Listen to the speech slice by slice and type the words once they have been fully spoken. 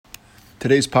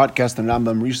Today's podcast and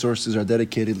Rambam resources are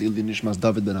dedicated to Ili Nishmas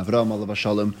David ben Avram Alav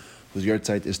Shalom, whose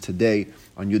yahrzeit is today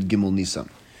on Yud Gimel Nisan.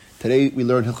 Today we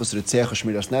learn Hilchos Ritzeach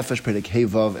Shmiras Nefesh, Perek Hey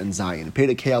Vav and Zayin.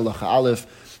 Perek Hey Halacha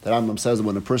Aleph, the Rambam says that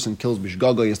when a person kills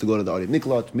Bishgaga, he has to go to the Ari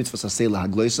Miklat, Mitzvah Sasei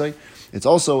Lahagloisai. It's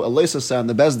also a Leisa and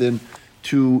the Bezdin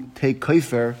to take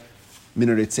Kaifer Min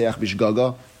Ritzeach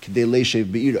Bishgaga, K'dei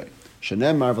Leishev Be'irai.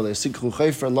 Shenemar V'le'sikchu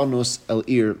Kaifer Lanus El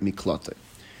Ir Miklate.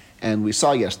 And we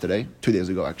saw yesterday, 2 days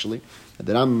ago actually, that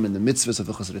the Rambam in the mitzvahs of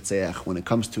Hilchos Ritzeach, when it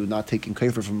comes to not taking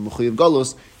kaifer from Mechuyev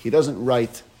Galus, he doesn't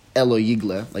write Elo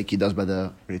Yigle, like he does by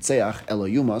the Ritzeach, Elo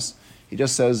Yumas. He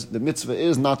just says the mitzvah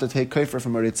is not to take kaifer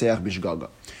from a Ritzeach Bishgaga.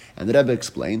 And the Rebbe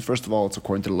explained, first of all, it's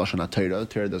according to the Lashon HaTorah. The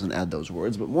Torah doesn't add those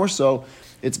words, but more so,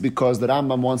 it's because the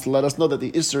Rambam wants to let us know that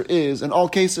the Isser is in all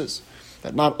cases.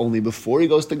 That not only before he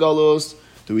goes to Galus,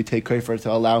 do we take kaifer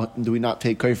to allow? Do we not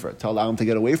take kaifer to allow him to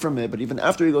get away from it? But even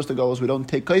after he goes to Galus, we don't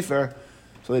take kaifer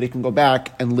so that he can go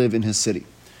back and live in his city.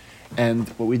 And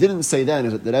what we didn't say then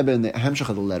is that the Rebbe in the Hemshech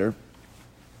of the letter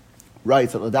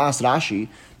writes that Ladas Rashi,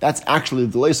 that's actually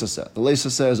the Leisa says. The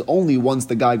Leisa says only once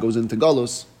the guy goes into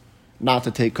Galus, not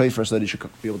to take kaifer so that he should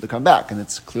be able to come back. And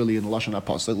it's clearly in the Lashon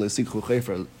HaPasuk, Le'sikchu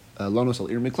kaifer Lanus al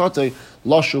Ir Miklate,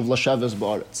 Lashuv Lasheves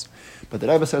Ba'aretz. But the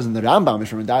Rebbe says in the Rambam,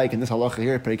 Mishra Medayik, in this halacha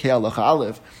here, Perek Hey Halacha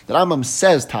Aleph, the Rambam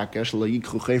says, Takesh,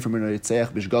 L'yikchu Chayfer Min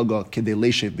Ritzeach Bishgaga K'dei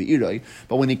Leishev Be'irai.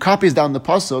 But when he copies down the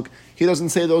pasuk, he doesn't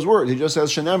say those words. He just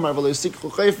says, Shenemar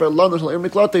V'le'sikchu Chayfer Lanus al Ir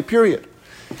Miklate, period.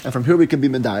 And from here we can be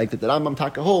Medayik, that the Rambam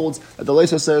Taka holds, that the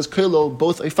Leisa says, Kilo,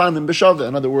 both Eifanim B'Shaveh.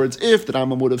 In other words, if the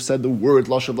Rambam would have said the word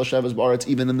Lashav Lasheves Ba'aretz,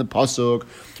 even in the pasuk,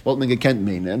 what Megakent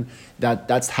meaning,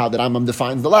 that's how the Rambam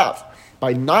defines the lav.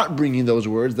 By not bringing those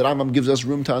words, the Rambam gives us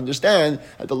room to understand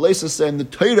that the Leisa and the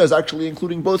Torah is actually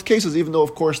including both cases, even though,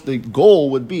 of course, the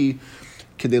goal would be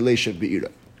K'dei Leishev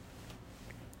Be'irai.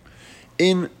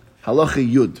 In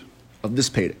Halacha Yud of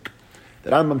this Perek, the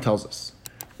Rambam tells us,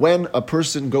 when a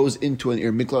person goes into an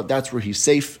Ir Miklat, that's where he's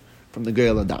safe from the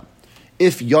Geil Adam.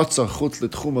 If Yatza Chutz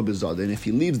L'Tchuma B'Zadeh, and if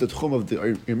he leaves the Tchum of the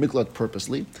Ir Miklat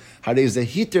purposely, Harei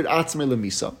Zehitir Atzmei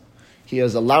L'Misa, he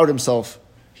has allowed himself,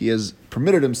 he has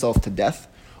permitted himself to death.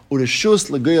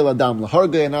 Ureshus legeil adam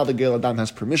lahargei, and now the geil adam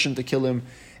has permission to kill him.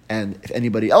 And if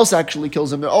anybody else actually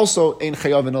kills him, they're also ein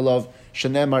chayavin alav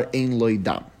shenemar ein loy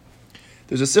dam.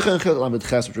 There's a sikha in Chilul Lamed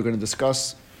Ches, which we're going to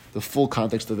discuss the full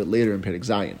context of it later in Perek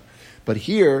Zayin. But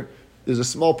here, there's a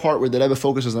small part where the Rebbe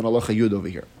focuses on halacha yud over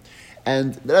here.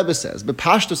 And the Rebbe says,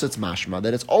 b'pashtus it's mashma,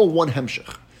 that it's all one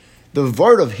hemshech. The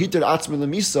word of hitir atzmi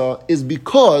lemisa is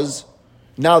because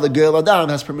now the Geil Adam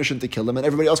has permission to kill him, and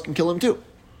everybody else can kill him too.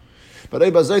 But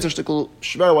Rebbe Zayt Shtickle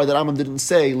Shver, why the Rambam didn't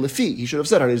say lefi? He should have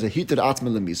said, "There's a hitir atzmi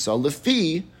lemisa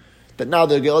lefi," that now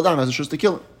the Geil Adam has a shus to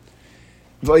kill him.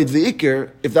 V'oid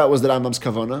v'ikir, if that was the Rambam's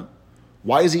kavana,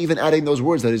 why is he even adding those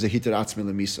words that is a hitir atzmi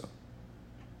lemisa?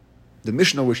 The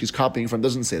Mishnah which he's copying from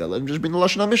doesn't say that. Let him just be in the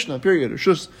Lashon HaMishnah. Period.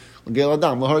 Shus Geil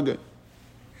Adam lahargei.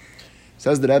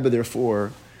 Says the Rebbe,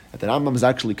 therefore, that the Rambam is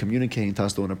actually communicating to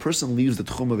us that when a person leaves the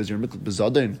Tchum of his Ir Miklat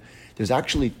B'Zadin, there's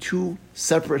actually two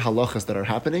separate halachas that are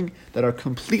happening that are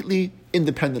completely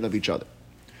independent of each other.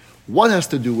 One has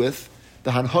to do with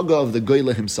the Hanhaga of the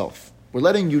Goyle himself. We're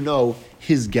letting you know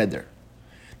his Geder.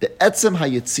 The Etzem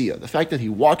HaYetzia, the fact that he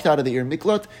walked out of the Ir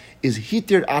Miklat, is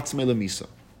Hitir Atzmei Lemisa.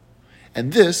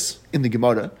 And this, in the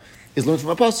Gemara, is learned from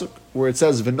a pasuk where it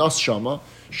says V'nas Shama,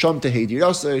 Sham Tehei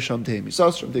Dirasei, Sham Tehei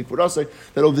Misas, Sham Tehei Kvorasei,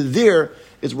 that over there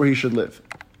is where he should live.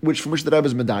 From which the Rebbe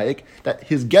is medayik, that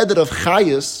his Geder of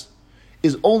Chayis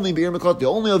is only Be'ir Miklat, the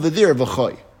only over there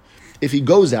V'choy. If he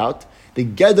goes out, the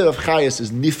Geder of Chayis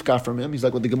is nifka from him. He's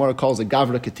like what the Gemara calls a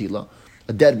Gavra Ketila,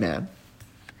 a dead man.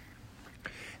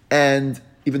 And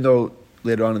even though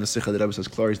later on in the Sikha the Rebbe says,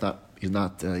 Klor, he's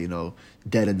not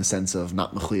dead in the sense of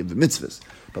not mechuyev the mitzvahs.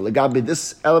 But legabe,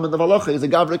 this element of halacha is a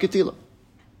Gavra Ketila.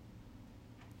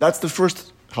 That's the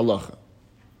first halacha.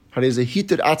 Harei ze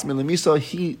hitir atzmei lemisa,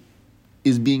 he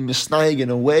is being misnayig in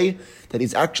a way that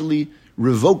he's actually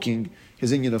revoking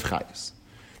his inyan of chayis.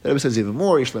 The Rebbe says even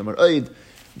more, Yishlemar Oid,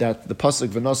 that the pasuk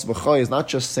v'nos v'chay is not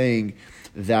just saying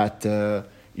that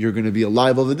you're going to be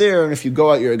alive over there, and if you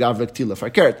go out, you're a Gavra Ketila.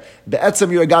 Farkert,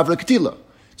 be'etzem, you're a Gavra Ketila.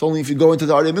 It's only if you go into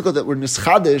the Arei Miklat that we're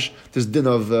nischadish this din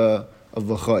of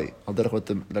v'chay. Al derech what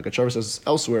the Rakachavar says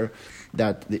elsewhere,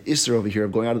 that the Isser over here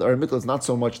of going out of the Ir Miklat is not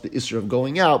so much the Isser of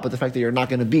going out, but the fact that you're not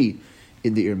going to be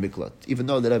in the Ir Miklat. Even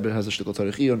though the Rebbe has a shtickle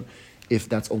tarichiyun, if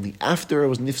that's only after it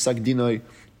was nifsak dinoi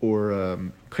or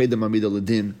kedem amida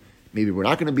ledin, maybe we're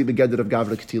not going to be begeded of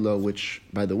Gavra Ketila, which,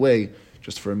 by the way,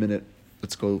 just for a minute,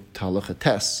 let's go to halacha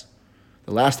tes,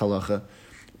 the last halacha,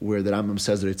 where the Rambam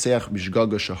says, Ritzeach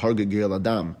bishgaga shaharga geil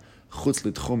adam chutz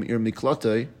litchum Ir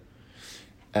Miklatei,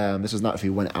 This is not if he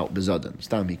went out bezadan.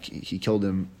 Stam, he killed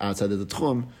him outside of the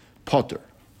tchum, potter.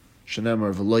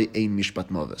 Shenemar v'loy ein mishpat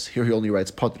mavis. Here he only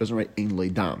writes potter, doesn't write ein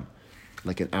leidam,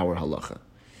 like in our halacha,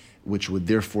 which would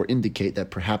therefore indicate that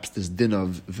perhaps this din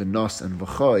of v'nos and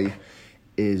v'choy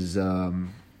is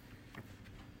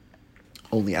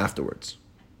only afterwards.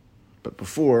 But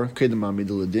before, kedem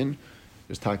amidul din,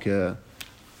 there's taka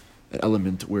an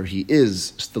element where he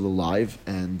is still alive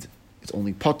and it's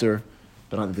only potter,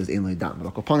 but not that there's ein leidam. But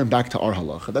I'll upon him back to our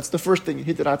halacha. That's the first thing.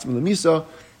 Hit atzmi lemisa.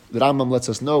 The Rambam lets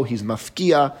us know he's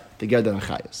mafkia together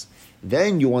achayas.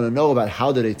 Then you want to know about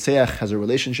how the Reitzeach has a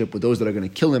relationship with those that are going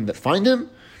to kill him that find him.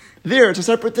 There, it's a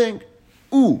separate thing.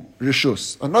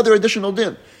 Rishus, another additional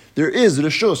din. There is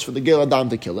Rishus for the Gel Adam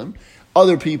to kill him.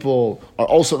 Other people are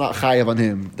also not chayav on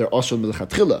him. They're also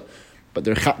milchatchila, but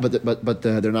they're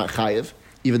not chayav,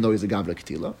 even though he's a gavra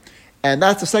ketila. And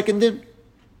that's the second din.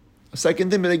 A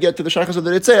second din, when they get to the shachas of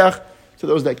the Reitzeach, to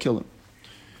those that kill him.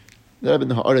 The Rebbe in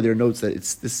the Ha'ara there notes that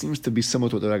this seems to be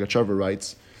similar to what the Ragachover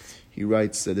writes. He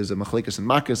writes that there's a machlekes and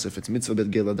makas if it's mitzvah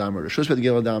bet gel adam or reshus bet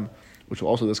gel adam, which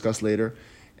we'll also discuss later.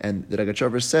 And the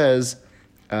Ragachover says,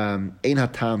 ein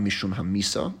hatam mishum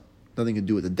hamisa, nothing to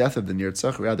do with the death of the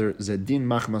nirtzach, rather zedin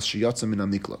machmas sheyatsa min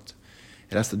hamiklat.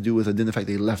 It has to do with the din, the fact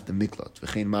that he left the miklat.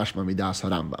 V'chein mashma midas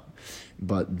harambam.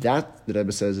 But that, the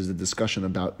Rebbe says, is a discussion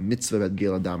about mitzvah bet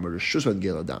gel adam or reshus bet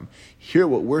gel adam. Here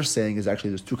what we're saying is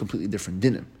actually there's two completely different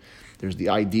dinim. There's the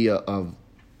idea of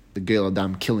the Gel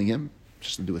Adam killing him, which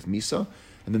has to do with Misa,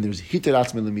 and then there's Hitir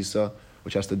Atzmi Misa,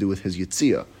 which has to do with his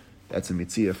Yitzia. That's a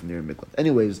Mitzia from near Miklat.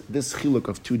 Anyways, this chiluk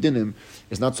of two dinim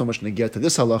is not so much neged to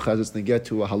this halacha as it's neged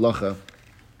to a halacha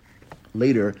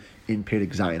later in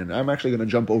Perek Zayin. And I'm actually going to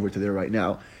jump over to there right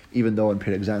now, even though in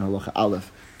Perek Zayin halacha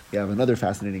Aleph we have another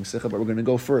fascinating sikha, but we're going to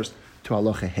go first to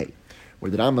halacha Hey,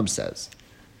 where the Rambam says,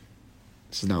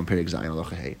 this is now in Perek Zayin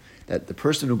halacha Hey, that the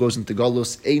person who goes into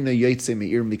Galus eina yetze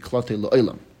me'ir miklate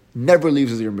lo'olam, never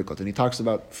leaves his ir miklat. And he talks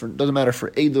about, doesn't matter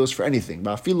for eidos, for anything.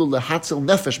 Ba'afilu lehatzel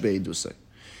nefesh be'edusay,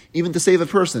 even to save a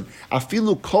person.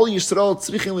 Afilu kol Yisrael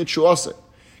tzrichin l'tshuasay,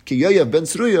 ki Yoav ben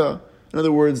Tzruya. In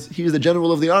other words, he's the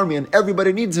general of the army and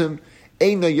everybody needs him.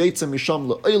 Eina yetze misham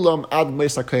lo'olam ad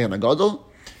meisa kayan agadol.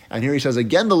 And here he says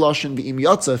again the lashon v'im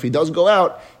yatza, if he does go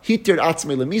out, hitir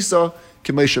atzmei lemisa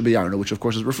k'meisha b'yarna, which of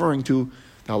course is referring to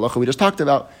the halacha we just talked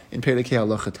about in Perek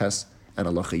halacha tes and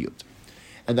halacha yud.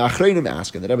 And the Achreinim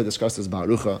ask, and the Rebbe discussed this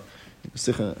Ba'arucha, in the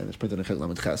Sikha, and it's printed in Chet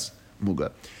Lamed Ches,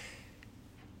 Muga.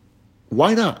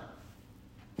 Why not?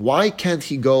 Why can't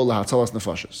he go lahatzalas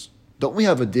nefashos? Don't we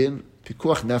have a din,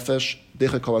 pikuach nefesh,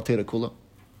 decha kol atera kula?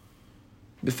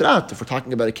 Bifrat, if we're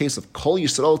talking about a case of kol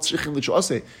Yisrael tzrichin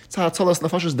l'chuaseh, it's lahatzalas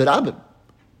nefashos derabim.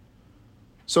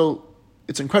 So,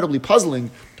 it's incredibly puzzling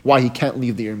why he can't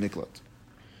leave the Ir Miklat.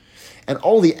 And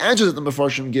all the answers that the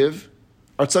Mefarshim give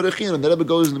are tzarichin, and the Rebbe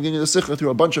goes in the beginning of the Sikha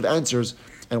through a bunch of answers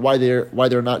and why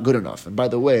they're not good enough. And by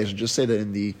the way, I should just say that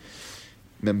in the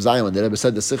Mem Zayin, the Rebbe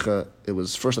said the Sikha, it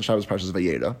was first on Shabbos Parshas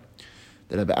Vayera.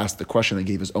 The Rebbe asked the question and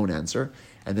gave his own answer.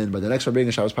 And then by the next Rebbe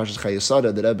in Shabbos Parshas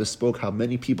Chayesada, the Rebbe spoke how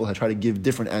many people had tried to give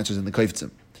different answers in the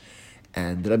Kaifitzim.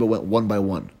 And the Rebbe went one by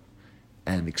one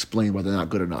and explained why they're not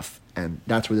good enough. And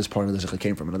that's where this part of the Sikha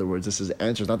came from. In other words, this is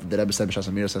answers, not that the Rebbe said B'Shas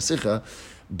Amiras HaSikha,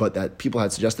 but that people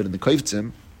had suggested in the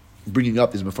Kaifitzim, bringing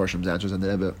up these Mefarshim's answers, and the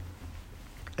Rebbe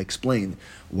explained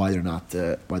why they're not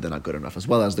good enough, as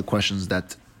well as the questions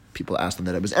that people asked in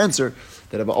the Rebbe's answer.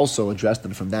 The Rebbe also addressed,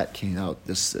 and from that came out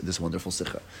this wonderful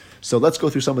Sikha. So let's go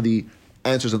through some of the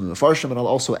answers of the Mefarshim, and I'll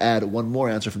also add one more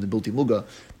answer from the Bilti Muga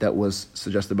that was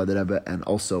suggested by the Rebbe and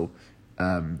also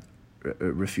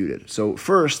refuted. So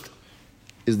first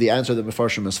is the answer of the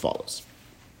Mefarshim as follows.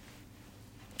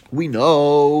 We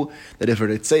know that if a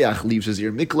Reitzeach leaves his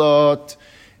Ir Miklat,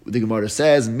 the Gemara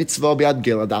says, mitzvah biad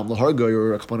gel adam lahargay,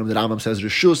 or a component of the Rambam says,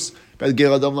 reshus biad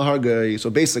gel adam lahargay. So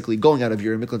basically, going out of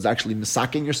your miklat is actually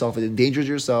misaking yourself, it endangers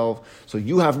yourself. So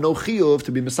you have no chiyuv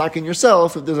to be misaking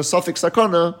yourself if there's a suffix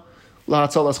sakana,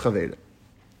 lahatzalas chaveda.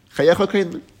 Chayecha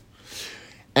kainli.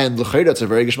 And l'chayda, it's a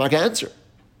very geshmak answer.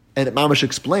 And it mamash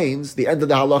explains the end of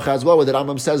the halacha as well, where the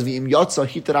Rambam says, v'im yatsa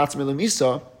hitaratz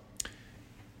melamisa,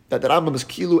 that the Rambam is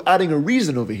kilu adding a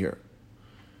reason over here.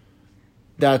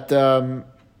 That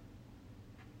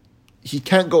he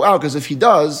can't go out, because if he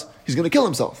does, he's going to kill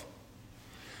himself.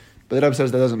 But the Rebbe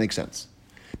says that doesn't make sense.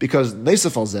 Because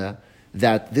Neisaf al-Zeh,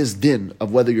 that this din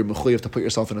of whether you're mechuyev to put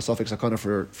yourself in a suffix sakana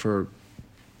for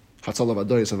hatzalav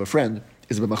adoyis of a friend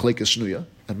is a machlekes shnuya,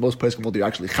 and most places come you're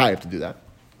actually chayiv to do that.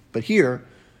 But here,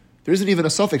 there isn't even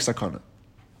a suffix sakana.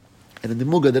 And in the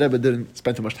Muga, the Rebbe didn't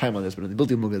spend too much time on this, but in the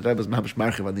Bilti Muga, the Rebbe is mamash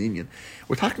marchiv on the Indian.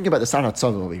 We're talking about the Sar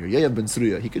HaTzav over here, Yoav ben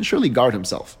Tzruya. He can surely guard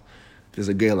himself. There's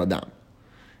a Geil Adam.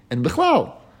 And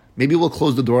Bichlal, maybe we'll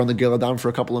close the door on the Gela down for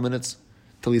a couple of minutes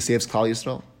till he saves Klal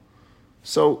Yisrael.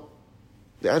 So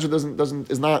the answer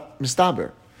is not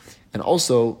mistaber. And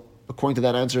also, according to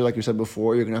that answer, like we said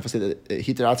before, you're going to have to say that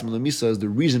Hitar Atzma Lemisa is the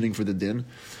reasoning for the din.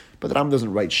 But the Ram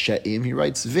doesn't write She'im, he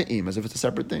writes Vi'im, as if it's a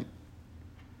separate thing.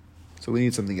 So we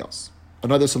need something else.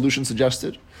 Another solution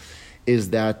suggested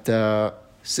is that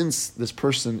since this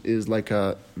person is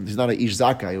he's not a Ish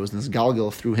Zakai, it was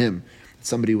Nisgalgal through him,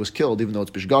 somebody was killed, even though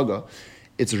it's Bishgaga,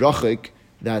 it's Rachik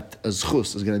that a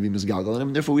Zchus is going to be Misgalgal.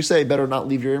 And therefore we say, better not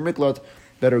leave your Miklat,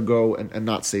 better go and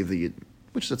not save the Yid.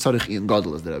 Which is a tzarich in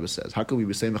gadol, as the Rebbe says. How can we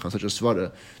be saying on such a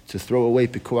svara to throw away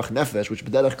pikuach nefesh, which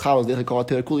b'derech chal is derech kol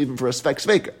terakul even for a svek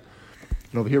sveka?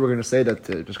 And over here we're going to say that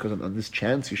just because on this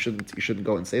chance you shouldn't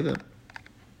go and save them.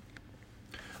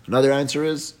 Another answer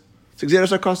is it's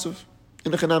gzeras hakasuv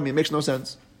in the chanami. It makes no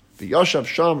sense. V'yashav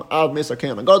sham ad mesa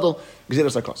kein gadol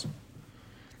gzeras hakasuv.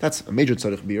 That's a major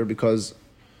tzarich beer because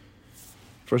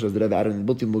first, as the Rebbe added in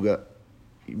the Bilti Muga,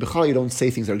 B'chal, you don't say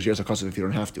things that are Gzeras HaKosov if you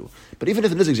don't have to. But even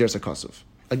if it is Gzeras HaKosov,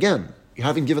 again, you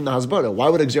haven't given the Hasbara. Why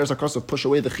would a Gzeras HaKosov push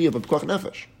away the Chiyuv of Pekuach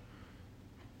Nefesh?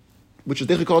 Which is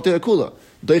Deicha Kol Terakula.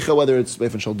 Deicha, whether it's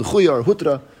Beifan Shal Dechuya or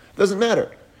Hutra, doesn't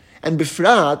matter. And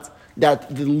Bifrat, that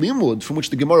the limud from which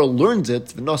the Gemara learns it,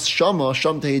 V'nos Shama,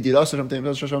 Sham Tehei Dirasa,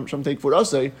 Sham Tehei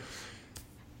Kfurasei,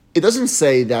 it doesn't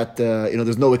say that,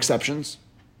 there's no exceptions.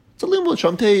 It's a limud,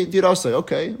 Shamtei Dirasei.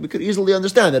 Okay, we could easily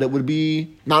understand that it would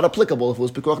be not applicable if it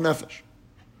was Pekuach Nefesh.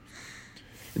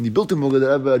 In the Bilti Muga,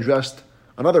 the Rebbe addressed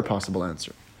another possible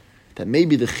answer. That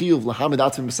maybe the Chiyuv Lahamid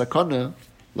Atzim B'Sakana,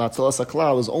 La'atzalas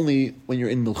HaKlal, is only when you're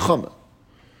in Milchama.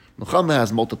 Milchama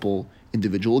has multiple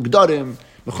individual Gdarim.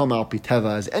 Milchama Al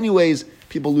Piteva has anyways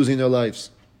people losing their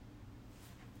lives.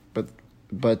 But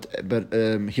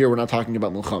here we're not talking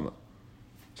about Milchama.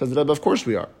 Says the Rebbe, of course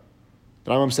we are.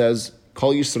 The Rambam says,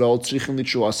 Kol Yisrael tzrichim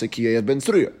litzuase ki Yehiv ben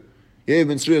Tzruya. Yehiv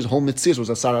ben Tzruya's whole mitzvah was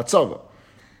Asar Hatzava.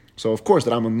 So of course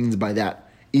the Rambam means by that,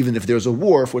 even if there's a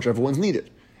war for which everyone's needed.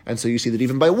 And so you see that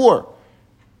even by war,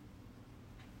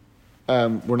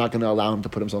 we're not going to allow him to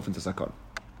put himself into Sakon.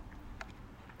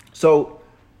 So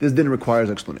this din requires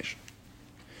explanation.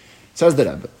 Says the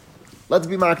Rebbe, let's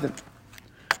be makdim.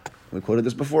 We quoted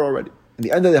this before already. In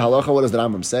the end of the halacha, what does the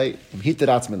Rambam say?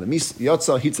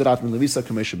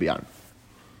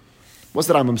 What's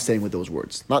the Rambam saying with those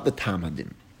words? Not the Tam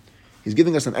Hadin. He's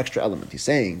giving us an extra element. He's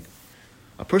saying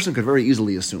a person could very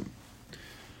easily assume,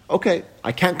 okay,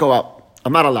 I can't go out.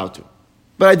 I'm not allowed to.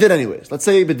 But I did anyways. Let's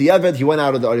say b'diavad he went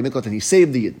out of the Ari Miklat and he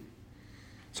saved the Yid.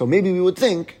 So maybe we would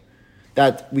think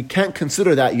that we can't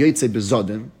consider that Yotze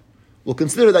B'Zodin. We'll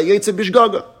consider that Yotze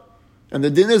B'Shgaga. And the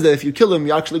din is that if you kill him,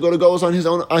 you actually go to Golos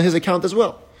on his account as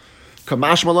well.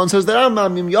 Kamash Malon says that no,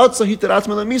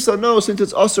 since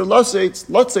it's Asr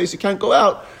Latseis, you can't go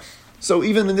out. So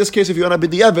even in this case, if you're on a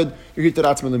B'diavad, you're Hitar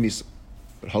Atzma Lemisa.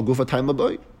 But Hagufa Time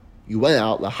Aboy, you went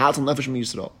out, Lahat al Nefesh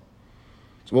Yisrael.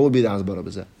 So what would be the Hasbara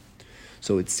B'zeh?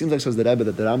 So it seems like, says the Rebbe,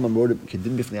 that the Rambam wrote it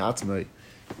Kedin B'fnei Atzmai,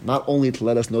 not only to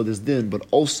let us know this din, but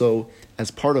also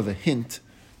as part of a hint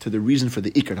to the reason for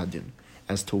the Ikar Hadin,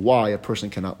 as to why a person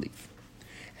cannot leave.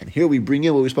 And here we bring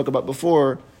in what we spoke about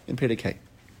before in Perek Hay.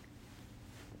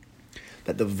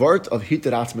 That the vart of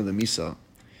Hitar Atzma Lemisa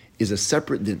is a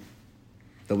separate din.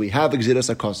 That we have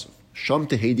Gzeras HaKosov, Sham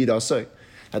Tehei Dirasei,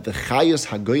 that the Chayas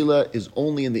Hagoyla is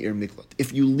only in the Ir Miklat.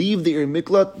 If you leave the Ir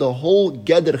Miklat, the whole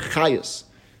Geder Chayas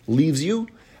leaves you,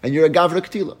 and you're a Gavra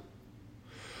Ktila.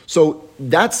 So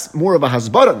that's more of a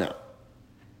Hasbara now.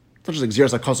 It's not just like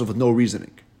Gzeras HaKosov with no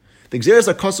reasoning. The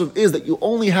Gzeras HaKosov is that you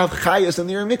only have Chayas in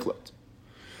the Ir Miklat.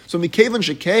 So Mikevan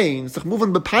Shekain, it's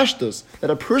moving bepashtus, that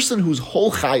a person whose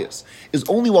whole Chayas is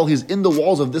only while he's in the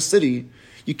walls of this city,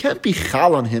 you can't be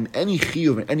chal on him any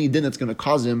chiyuv or any din that's going to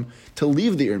cause him to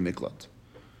leave the Ir Miklat.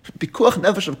 Pikuach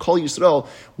Nefesh of Kol Yisrael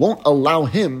won't allow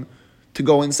him to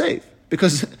go and save.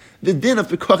 Because the din of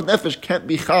Pikuach Nefesh can't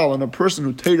be chal on a person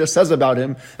who Torah says about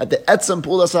him that the etzem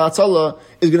pulas ha'atzala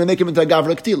is going to make him into a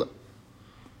gavra ktila.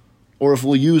 Or if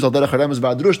we'll use Al Derech HaRemez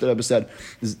Ba'adrush, the Rebbe said,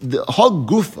 the Hag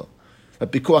Gufa,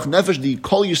 that Pikuach Nefesh, the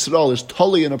Kol Yisrael, is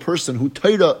totally in a person who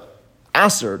Torah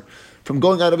answered from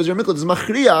going out of his Ir Miklat, is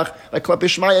machriach, like Klape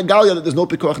Shmaya Galia, that there's no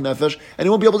Pikuach Nefesh, and he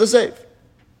won't be able to save.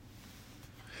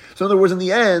 So in other words, in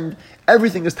the end,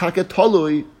 everything is taket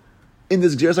tolui in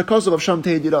this Gzeras HaKosov of Sham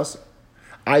Tehei Dirasei.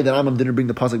 The Rambam didn't bring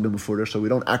the pasuk before, so we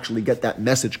don't actually get that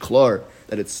message clear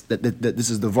that it's that this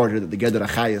is the vart that the Geder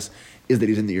Achayas is that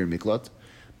he's in the Ir Miklat.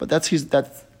 But that he's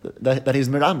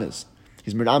Miramis.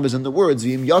 He's Miramis in the words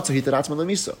V'im Yatsa Hitar Atzma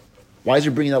Lemisa. Why is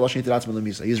he bringing that lashon Hitar Atzma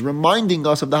Lemisa? He's reminding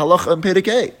us of the halacha in Perek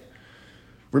Hay.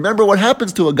 Remember what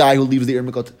happens to a guy who leaves the Ir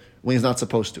Miklat when he's not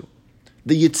supposed to.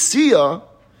 The Yitzia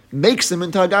makes him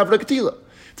into a Gavra Ketila.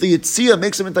 If the Yitzia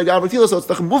makes him into a Gavra Ketila, so it's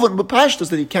the Chumuvah B'Pashtus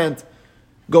that he can't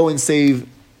go and save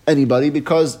anybody,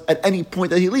 because at any point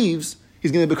that he leaves,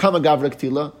 he's going to become a Gavra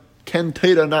Ketila, Ken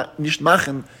Teira not Nisht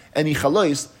Machen, any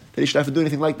Chalois, that he should have to do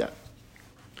anything like that.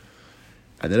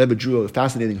 And the Rebbe drew a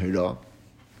fascinating Hira,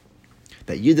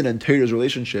 that Yidden and Teira's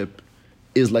relationship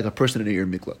is like a person in a Yer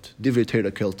Miklat. Divrei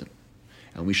Teira Kelton.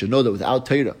 And we should know that without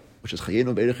Teira, which is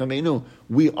Chayenu Be'erich Hameinu,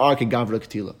 we are Kegavra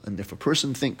Ketila. And if a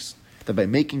person thinks that by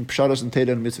making Psharos and Teira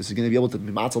and Mitzvahs, he's going to be able to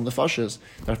be Matzal Nefashas,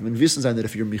 that from Wissen sein that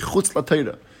if you're Michutz La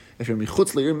Teira, if you're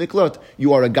Michutz La Yer Miklat,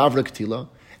 you are a Gavra Ketila,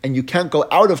 and you can't go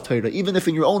out of Teira, even if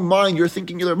in your own mind you're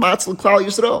thinking you're Matzal Klal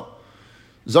Yisrael.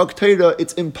 Zog Teira,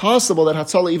 it's impossible that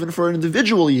Hatzalah, even for an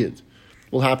individual Yid,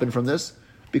 will happen from this,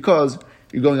 because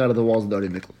you're going out of the walls of the Yer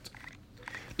Miklat.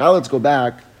 Now let's go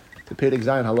back to Perek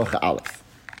Zayin Halacha Aleph,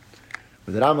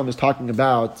 where the Rambam is talking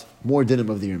about more dinim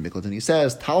of the Yer Miklat, and he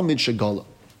says, Talmid Shegala,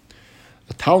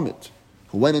 a Talmid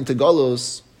who went into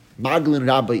Golos, Maglin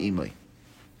Rabbi Imai.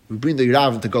 We bring the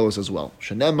Rav into Golos as well.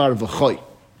 Shenemar v'choy,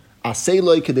 Asei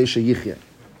loy kedei sheyichye.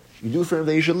 You do for him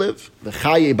that he should live.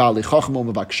 V'chaye ba'ali chachmo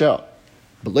mevaksha.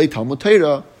 B'lei Talmud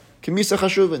Teira, kemisa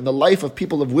chashuvin, the life of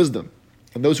people of wisdom.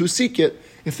 And those who seek it,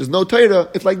 if there's no Teira,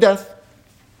 it's like death.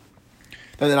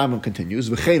 Then the Rambam continues,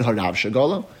 V'chein harav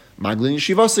shegala, maglin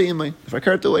yeshivasa imay. If I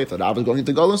carried away, if the Rav is going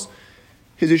into Golos,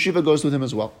 his yeshiva goes with him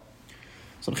as well.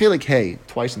 So in Chelik Hey,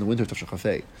 twice in the winter of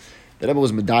Tafshachafei, the Rebbe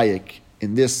was medayik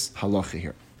in this halacha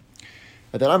here.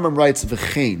 But the Rambam writes,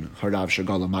 V'chein harav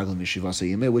shegala, maglin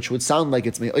yeshivasa imay, which would sound like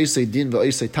it's me'oisei din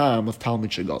ve'oisei tam of Talmid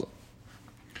shegala.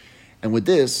 And with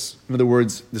this, in other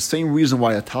words, the same reason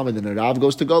why a Talmid and a Rav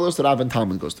goes to Golos, the Rav and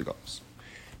Talmid goes to Golos.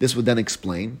 This would then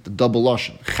explain the double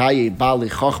lashon. Chaye bali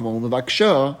chachma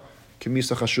u'mevaksha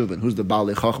kemisa chashuvin. Who's the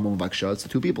bali chachma u'mevaksha? It's the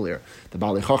two people here. The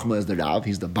bali chachma is the Rav.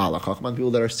 He's the bala chachma. And people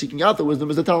that are seeking out the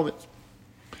wisdom is the Talmid.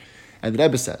 And the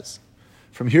Rebbe says,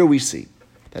 from here we see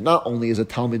that not only is a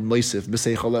Talmid moisif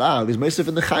b'seichol Rav, he's moisif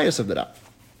in the chayas of the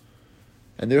Rav.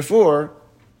 And therefore,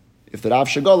 if the Rav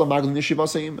shagala maglin yeshiva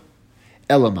seim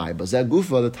elamai bazeh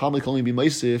gufa, the Talmid can only be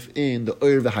moisif in the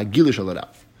oir v'hagilish al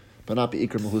Rav, but not be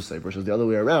Iker Mahusay, versus the other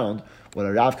way around. What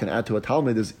a Rav can add to a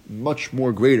Talmid is much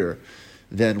more greater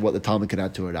than what the Talmid can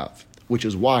add to a Rav, which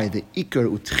is why the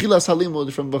Iker Utchilas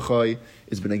Halimud from B'chai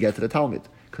is going to get to the Talmid,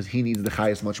 because he needs the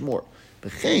Chayas much more.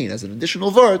 B'chein, as an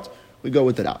additional vart, we go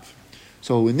with the Rav.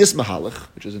 So in this Mahalach,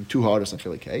 which is in two hardest and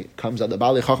Chelik Hey, comes out the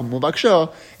Bali Chacham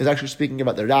Mubaksha is actually speaking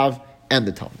about the Rav and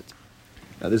the Talmid.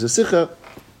 Now there's a Sikha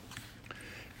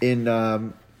in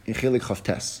Chelik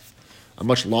Chavtes, a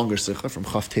much longer sikha from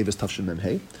Chaf Tevis Tafshin Mem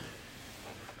Hey,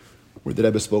 where the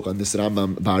Rebbe spoke on this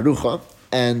Rambam Barucha,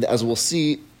 and as we'll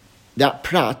see, that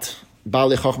prat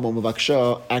Baalei Chachma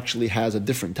U'Mevaksha actually has a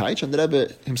different taich, and the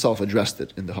Rebbe himself addressed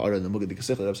it in the Hara and the Mugad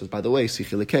Sikha. The Rebbe says, by the way, see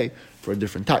Chilik Hey for a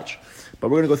different taich. But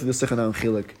we're going to go through the sikha now in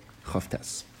Chilik Chaf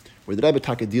Tes, where the Rebbe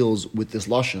Taka deals with this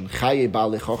lashon Chaye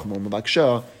Baalei Chachma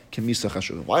U'Mevaksha Kemisa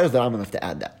Chashuvin. Why does the Rambam have to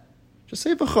add that? Just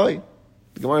say V'choy.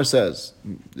 The Gemara says,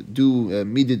 do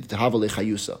midid tahavale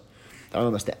chayusa. The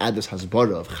Rambam has to add this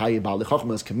hasbara of chayi ba'al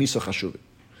chachma as kamisa chashuvin.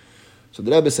 So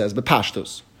the Rebbe says,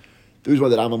 bepashtos. The reason why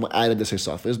the Rambam added this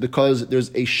hisaf is because there's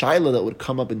a shaila that would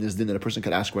come up in this din that a person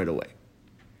could ask right away.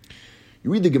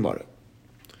 You read the Gemara.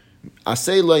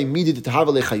 Asay loy midid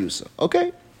tahavale chayusa.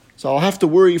 Okay, so I'll have to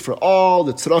worry for all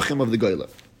the tzrachim of the goyla.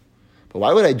 But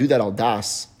why would I do that al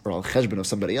das or al cheshbon of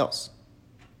somebody else?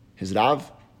 His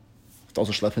Rav? To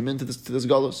also schlep him into this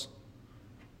galus.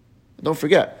 Don't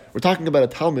forget, we're talking about a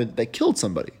Talmid that killed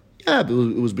somebody. Yeah, but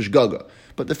it was bishgaga.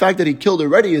 But the fact that he killed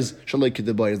already is shalei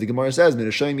kedibay, as the Gemara says,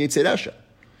 mirashayim yetzeresha.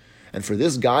 And for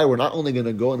this guy, we're not only going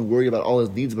to go and worry about all his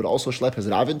needs, but also schlep his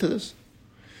Rav into this.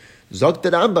 Zok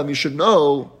Rambam, you should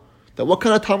know that what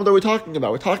kind of Talmid are we talking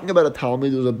about? We're talking about a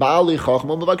Talmid who's a Baalei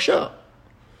Chachma Mevaksha.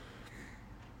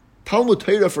 Talmud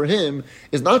Torah for him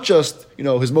is not just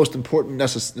his most important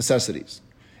necessities.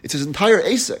 It's his entire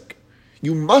asik.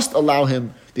 You must allow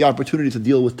him the opportunity to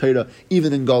deal with Torah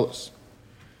even in Galus.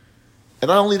 And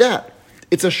not only that,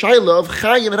 it's a shayla of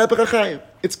chayim and epech chayim.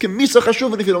 It's kemisa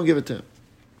chashuvin if you don't give it to him.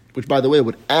 Which, by the way,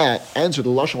 would answer the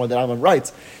lashon why the Rambam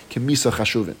writes kemisa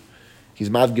chashuvin.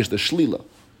 He's madgish the shlila.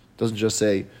 Doesn't just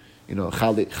say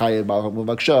chayim ba'al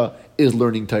muvaksha is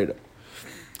learning Torah.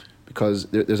 Because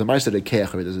there's a ma'aser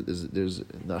dekeach. There's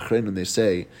in the Achrein they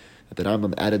say that the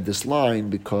Rambam added this line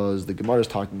because the Gemara is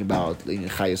talking about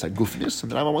chayas hagufnis,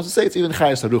 and the Rambam wants to say it's even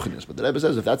chayas haruchnis. But the Rebbe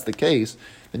says if that's the case,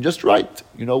 then just write.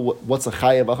 What's a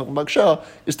chaya b'achak b'aksha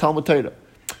is Talmud Torah.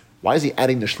 Why is he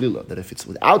adding the shlila? That if it's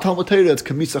without Talmud Torah, it's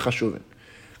kamisa chashuvin.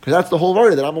 Because that's the whole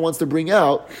word that Rambam wants to bring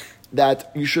out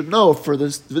that you should know for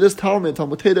this Talmud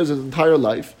Teda is his entire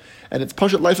life, and it's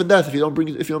pashat life and death if you don't bring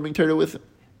Teda with him.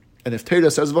 And if Teda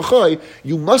says v'choy,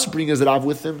 you must bring his Rav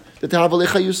with him to have a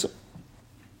lechayusa.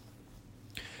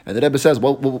 And the Rebbe says,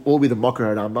 what will be the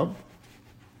makar Rambam?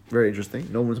 Very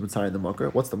interesting. No one's been signing the makar.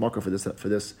 What's the makar for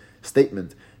this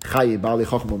statement? Chayi bali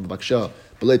chachma m'vaksha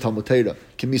b'lei Talmud Teda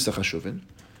kimisa chashuvin.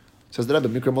 Says the Rebbe,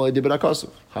 mikra molei dibur hakasu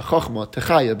hachachma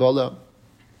techaya b'olam.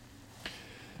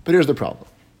 But here's the problem.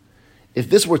 If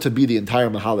this were to be the entire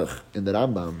Mahalach in the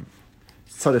Rambam,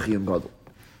 tzarich yom gadol.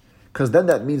 Because then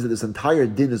that means that this entire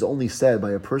din is only said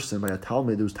by a person, by a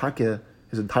Talmud whose takeh,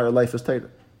 his entire life is Torah.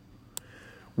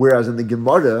 Whereas in the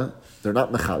Gemara, they're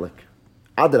not mechalik.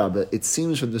 Adrabah, it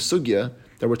seems from the sugya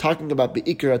that we're talking about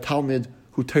be'ikr a Talmud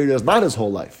who Torah is not his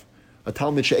whole life. A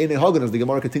Talmud she'enei hagun, as the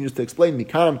Gemara continues to explain,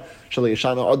 mikan shalei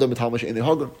yeshana adam a Talmud she'enei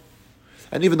hagun.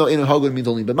 And even though Eino Hagun means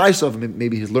only B'maisav,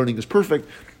 maybe his learning is perfect,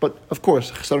 but of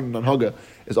course, Chsaron and Haga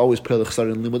is always Pel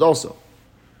Chsaron and Limud also.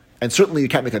 And certainly you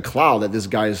can't make a klal that this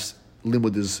guy's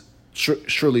Limud is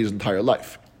surely his entire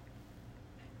life.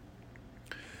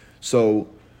 So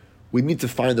we need to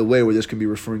find a way where this can be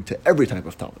referring to every type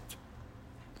of Talmud.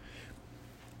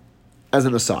 As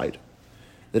an aside,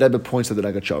 the Rebbe points to the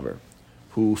Ragachover,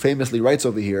 who famously writes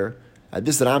over here that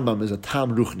this Rambam is a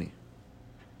Tam Ruchni.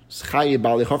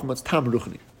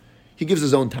 He gives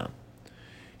his own time.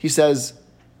 He says,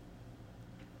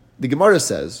 the Gemara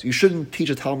says, you shouldn't teach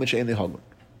a Talmud she'enei hagun.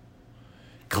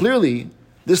 Clearly,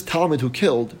 this Talmud who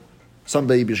killed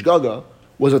somebody bishgaga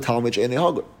was a Talmud she'enei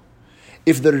hagun.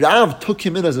 If the Rav took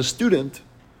him in as a student,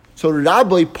 so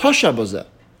Rabbi pasha bazeh,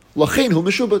 lachein hu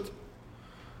mishubat.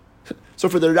 So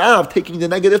for the Rav taking the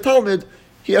negative Talmud,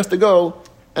 he has to go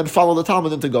and follow the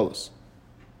Talmud into Golus.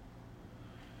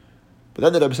 But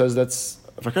then the Rebbe says that's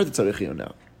fakert tzarichiyun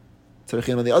now.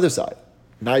 Tzarichiyun on the other side.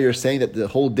 Now you're saying that the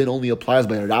whole din only applies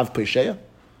by a Rav Pesheya?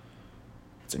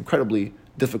 It's incredibly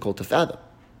difficult to fathom.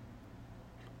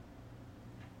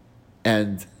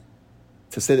 And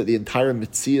to say that the entire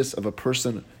mitzias of a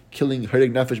person killing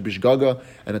Hereg Nefesh Bishgaga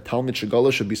and a Talmud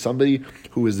Shagala should be somebody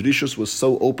who his rishus was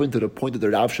so open to the point that the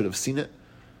Rav should have seen it,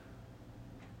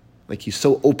 like he's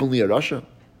so openly a Rasha,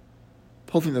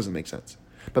 the whole thing doesn't make sense.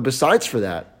 But besides for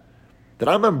that, the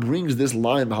Rambam brings this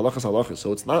line b'halachas halachas,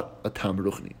 so it's not a tam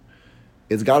ruchni.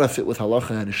 It's got to fit with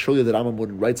halacha, and surely the Rambam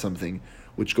wouldn't write something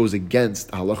which goes against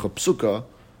halacha psuka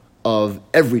of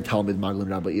every Talmud Maglin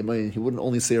Rabbi Imai. He wouldn't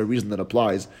only say a reason that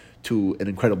applies to an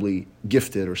incredibly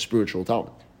gifted or spiritual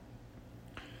Talmud.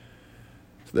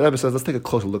 So the Rebbe says, let's take a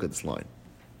closer look at this line.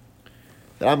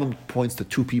 The Rambam points to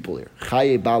two people here.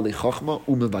 Chaye bali chachma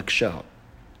umevaksheha.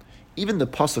 Even the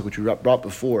pasuk which we brought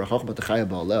before, chachma techaye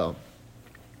ba'aleh,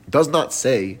 does not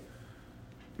say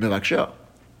mevaksheha.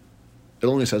 It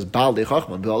only says bal de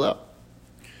chachma ba'aleh.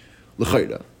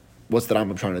 L'chayda. What's the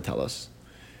Rambam trying to tell us?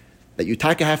 That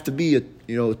yutaka have to be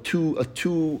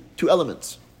two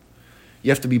elements.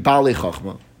 You have to be bal de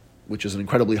chachma, which is an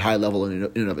incredibly high level in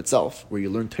and of itself, where you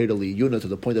learn Teda Liyuna to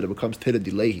the point that it becomes Teda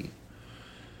Dilehi.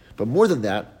 But more than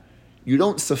that, you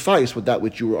don't suffice with that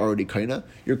which you were already kaina.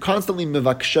 You're constantly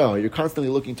mevaksha. You're constantly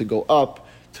looking to go up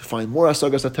to find more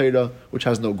asagas atayra, which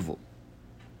has no gvul.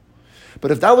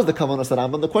 But if that was the kavanas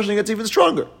Rambam, the question gets even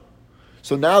stronger.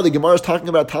 So now the Gemara is talking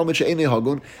about Talmud she'enei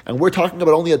hagun, and we're talking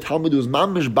about only a Talmud who's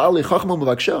mamish bali chachma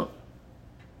mevaksha.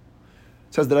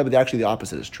 Says the Rebbe, actually the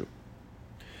opposite is true.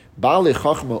 Bali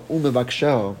chachma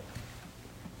umevaksha.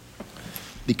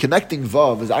 The connecting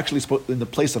vav is actually in the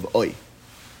place of oi,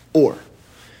 or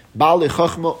bali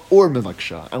chachma or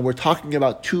mevaksha, and we're talking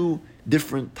about two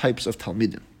different types of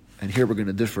talmidim. And here we're going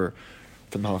to differ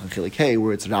from Malach and Chilik Hey,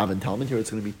 where it's Rav and Talmud. Here it's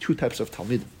going to be two types of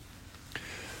talmidim.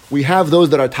 We have those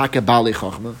that are taka bali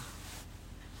chachma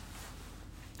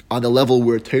on the level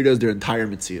where Torah is their entire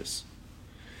mitzias.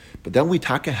 But then we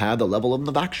taka have the level of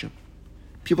mevakshim.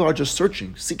 People are just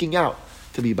searching, seeking out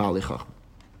to be bali chachma.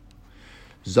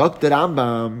 Zok the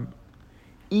Rambam,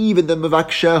 even the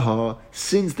mevaksheha,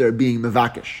 since they're being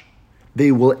mevakish,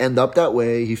 they will end up that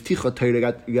way. So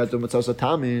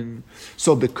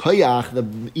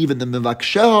bekoyach, even the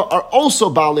mevaksheha are also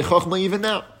bali chachma even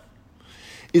now.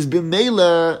 Is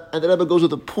b'meila, and the Rebbe goes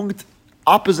with a punkt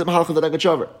opposite Mahalach the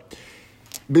Ragachover.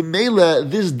 B'meila,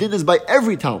 this din is by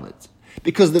every Talmud.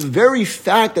 Because the very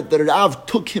fact that the Rav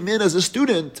took him in as a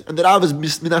student, and the Rav is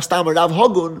minastam Rav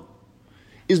Hagun,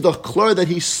 is the klur that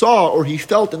he saw or he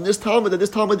felt in this Talmud, that this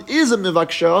Talmud is a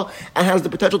mevaksha and has the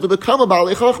potential to become a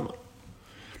bali chachma.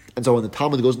 And so when the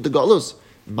Talmud goes into Galus,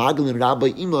 Maglin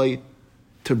Rabbi Imai,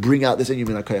 to bring out this in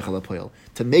Yumin HaKayach HaLapoyel,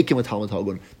 to make him a Talmud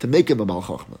Hagun, to make him a Bal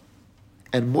Chachma.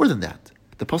 And more than that,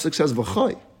 the Pasuk says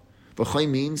V'chai. V'chai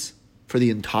means for the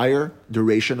entire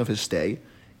duration of his stay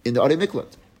in the Arei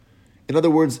Miklat. In other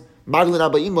words, Maglin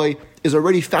Abba Imai is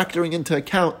already factoring into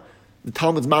account the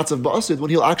Talmud's Matzav Ba'asid when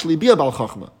he'll actually be a Baal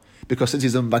Chachma. Because since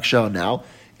he's a Mvaksha now,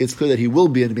 it's clear that he will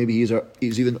be, and maybe he's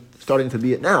even starting to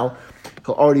be it now,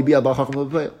 he'll already be a Baal Chachma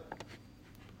B'Peil.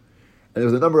 And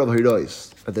there's a number of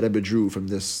Hirois that the Rebbe drew from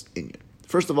this inyan.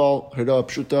 First of all, Hiroa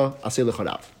Pshuta, Aseh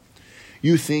L'charav.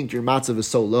 You think your Matzav is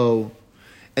so low,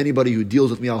 anybody who deals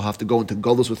with me, I'll have to go into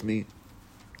Golus with me.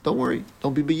 Don't worry,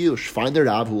 don't be beyush. Find a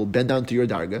Rav who will bend down to your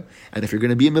darga, and if you're going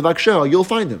to be a Mevaksha, you'll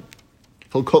find him.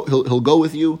 He'll go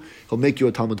with you, he'll make you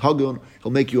a Talmud Hagun,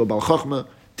 he'll make you a Baal Chachma,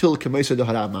 till K'meisei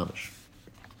D'Harav Mamash.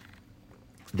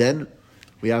 Then,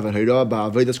 we have a Hirah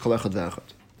Ba'avedas Kol Echad Ve'echad.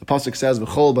 The Pasuk says,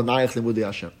 V'chol B'nayich Limudei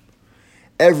Hashem.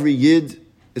 Every Yid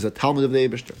is a Talmud of the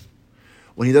Eibishter.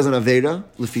 When he does an Aveda,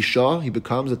 L'fisha, he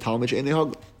becomes a Talmud She'enei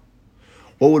Hagun.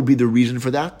 What would be the reason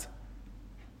for that?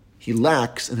 He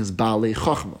lacks in his Baalei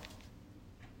Chachma.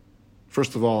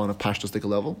 First of all, on a pashtustic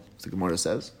level, as the Gemara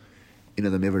says, but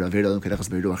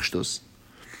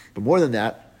more than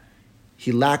that,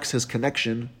 he lacks his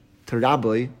connection to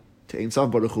Rabbi, to Ein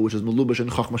Sof Baruch Hu, which is Melubash and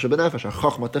Chachma Shebenefesh, a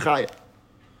Chachma Techaya.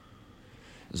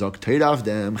 Zok Teirav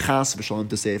Dem Chas V'Shalom,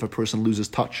 to say if a person loses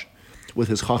touch with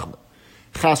his Chachma.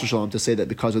 Chas V'Shalom, to say that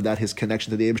because of that his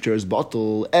connection to the Eibishter is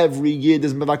bottle. Every Yid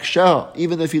is Mevaksha.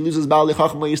 Even if he loses Baalei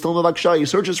Chachma, he's still Mevaksha. He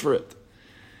searches for it.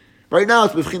 Right now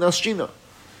it's B'Vchinas Shina.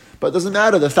 But it doesn't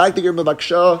matter. The fact that you're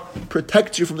Mevaksha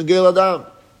protects you from the Geil Adam.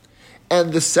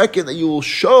 And the second that you will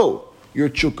show your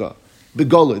Chukka,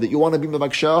 Begolur, that you want to be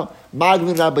Mevaksha,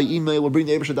 Maglin Rabbi Imei will bring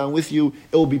the Eibishter down with you.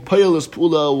 It will be Payalus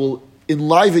Pula, will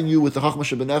enliven you with the Chachma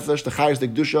Shebenefesh, the Chayes, the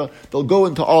Kedusha. They'll go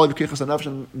into all of Kichas HaNefesh,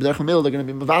 and B'derech HaMil, they're going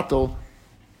to be Mevatel,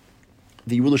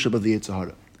 the rulership of the Yetzer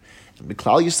Hara. And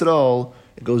B'Klal Yisrael,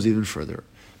 it goes even further.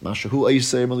 Mashahu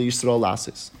Eisei Mali Yisrael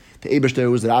Lasis. The Eibishter,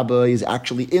 who is the Rabbi, is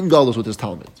actually in Galus with his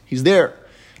Talmud. He's there.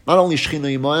 Not only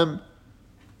Shechina Yimayim,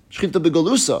 Shechina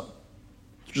Begalusa,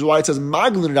 which is why it says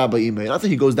Maglin Rabbi Imei. Not that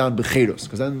he goes down B'Cheros,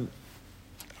 because then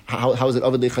how is it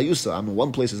Avadei Chayusa? I'm in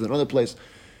one place, is in another place.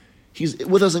 He's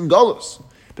with us in Galus.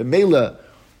 But Mela,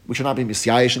 we should not be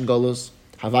Misyayish in Galus.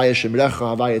 Havaya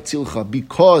Shemrecha, Havaya Tzilcha,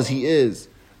 because he is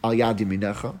Al Yad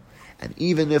Yaminecha. And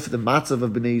even if the matzav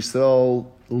of Bnei Yisrael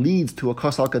leads to a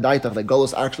kasal kadaitach, that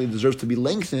Golus actually deserves to be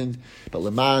lengthened, but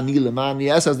lemani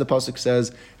yes, as the pasuk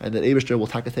says, and that Eibishter will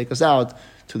take us out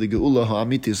to the Geula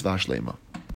ha'amitis v'hashlema.